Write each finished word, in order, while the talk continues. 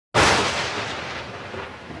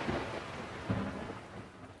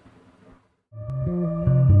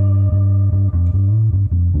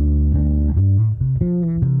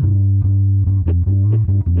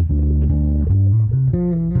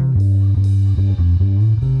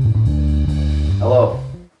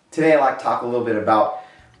Today I'd like to talk a little bit about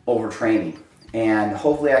overtraining, and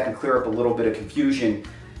hopefully I can clear up a little bit of confusion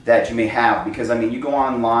that you may have, because I mean, you go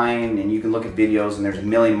online and you can look at videos and there's a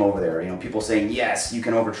million of them over there. You know, people saying yes, you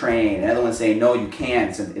can overtrain, and other ones saying no, you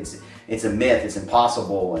can't. It's a myth, it's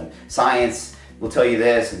impossible, and science will tell you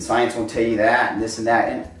this and science won't tell you that, and this and that.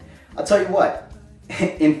 And I'll tell you what,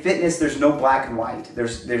 in fitness there's no black and white.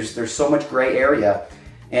 There's so much gray area,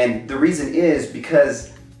 and the reason is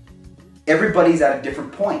because everybody's at a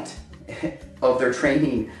different point of their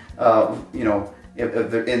training. You know, in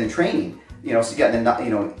the training. You know, so you got the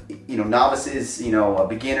novices,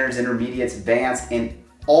 beginners, intermediates, advanced, and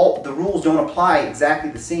all the rules don't apply exactly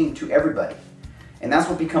the same to everybody, and that's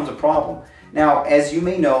what becomes a problem. Now, as you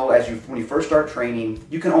may know, when you first start training,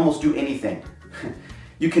 you can almost do anything.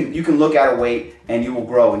 You can look at a weight and you will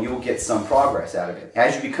grow and you will get some progress out of it.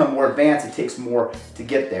 As you become more advanced, it takes more to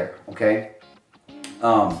get there. Okay.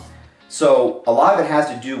 So a lot of it has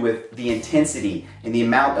to do with the intensity and the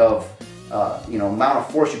amount of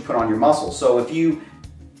force you put on your muscles. So if you,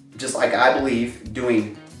 just like I believe,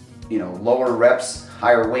 doing lower reps,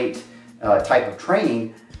 higher weight type of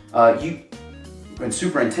training, and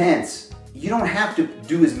super intense, you don't have to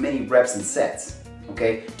do as many reps and sets,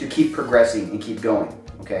 okay, to keep progressing and keep going,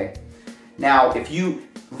 okay? Now, if you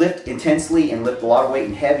lift intensely and lift a lot of weight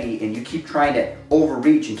and heavy, and you keep trying to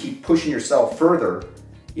overreach and keep pushing yourself further,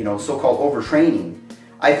 so-called overtraining,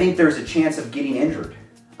 I think there's a chance of getting injured.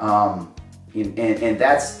 And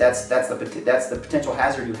that's the potential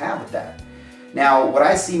hazard you have with that. Now, what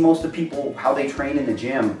I see most of people, how they train in the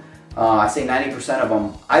gym, I say 90% of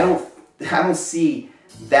them, I don't see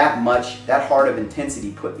that hard of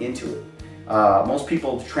intensity put into it. Most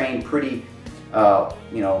people train pretty,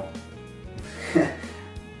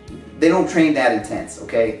 they don't train that intense,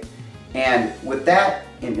 okay? And with that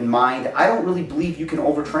in mind, I don't really believe you can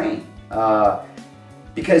overtrain.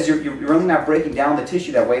 Because you're really not breaking down the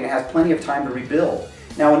tissue that way, and it has plenty of time to rebuild.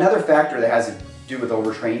 Now, another factor that has to do with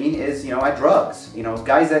overtraining is, drugs.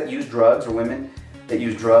 Guys that use drugs, or women that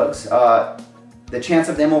use drugs, the chance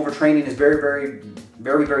of them overtraining is very, very,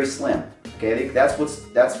 very, very slim. Okay, that's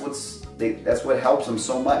what helps them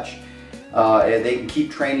so much. They can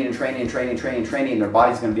keep training and training and training and training and training, and their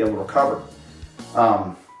body's going to be able to recover.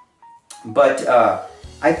 But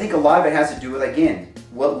I think a lot of it has to do with, again,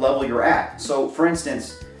 what level you're at. So, for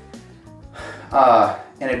instance, an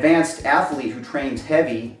advanced athlete who trains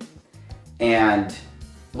heavy and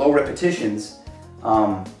low repetitions,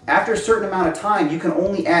 after a certain amount of time, you can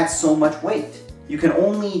only add so much weight. You can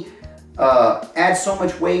only add so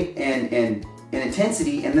much weight and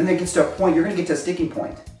intensity, and then it gets to a point, you're going to get to a sticking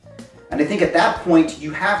point. And I think at that point,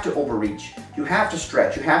 you have to overreach. You have to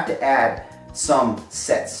stretch. You have to add some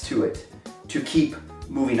sets to it to keep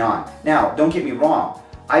moving on. Now, don't get me wrong.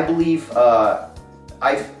 I believe the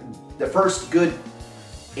first good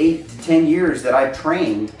 8 to 10 years that I've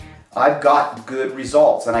trained, I've got good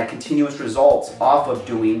results, and I continuous results off of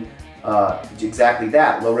doing exactly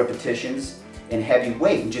that, low repetitions and heavy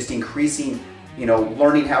weight, and just increasing,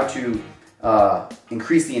 learning how to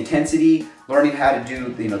increase the intensity, learning how to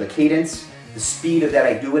do, the cadence, the speed that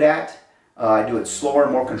I do it at. I do it slower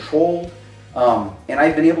and more controlled, and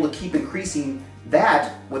I've been able to keep increasing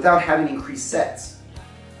that without having increased sets.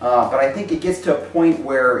 But I think it gets to a point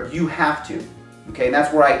where you have to, okay? And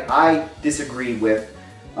that's where I disagree with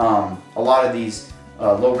a lot of these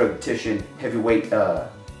low repetition, heavyweight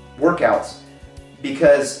workouts,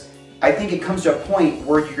 because I think it comes to a point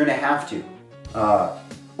where you're gonna have to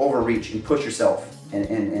overreach and push yourself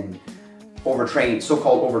and overtrain,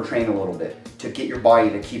 so-called overtrain a little bit, to get your body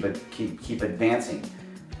to keep advancing.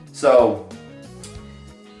 So,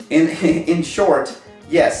 in short,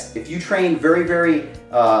 yes, if you train very, very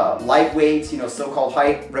light weights, so-called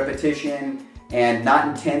high repetition, and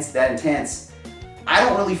not that intense, I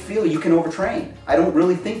don't really feel you can overtrain. I don't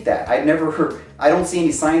really think that. I don't see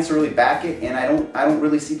any science to really back it, and I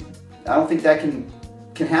don't think that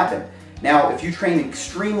can happen. Now, if you train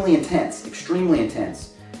extremely intense,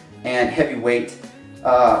 and heavy weight,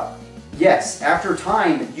 yes, after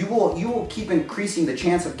time, you will keep increasing the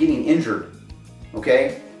chance of getting injured,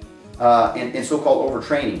 okay? And so-called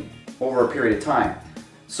overtraining over a period of time.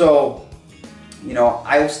 So,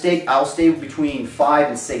 I'll stay between 5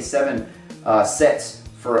 and say 7 sets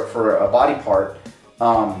for a body part.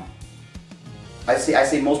 I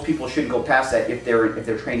say most people shouldn't go past that if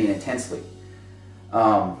they're training intensely.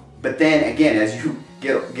 But then again, as you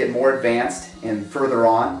get more advanced and further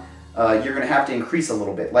on, you're going to have to increase a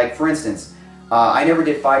little bit. Like, for instance, I never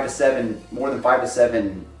did more than 5 to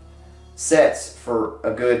 7 sets for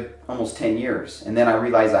a good almost 10 years, and then I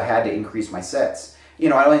realized I had to increase my sets. you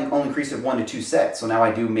know, I only increased it 1 to 2 sets. So now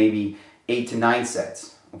I do maybe 8 to 9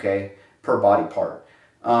 sets, okay, per body part.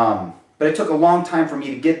 But it took a long time for me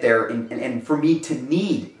to get there and for me to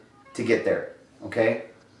need to get there, okay?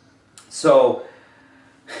 So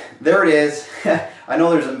there it is. I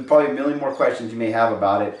know there's probably a million more questions you may have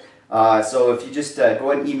about it. So if you just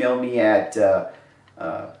go ahead and email me at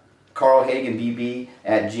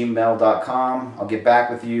carlhagenbb@gmail.com. I'll get back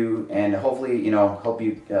with you and hopefully, you know, help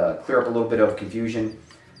you clear up a little bit of confusion.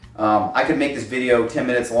 I could make this video 10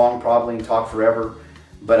 minutes long probably and talk forever,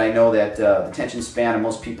 but I know that the attention span of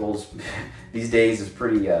most people's these days is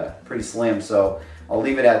pretty slim. So I'll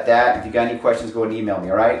leave it at that. If you got any questions, go ahead and email me,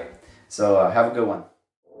 all right? So have a good one.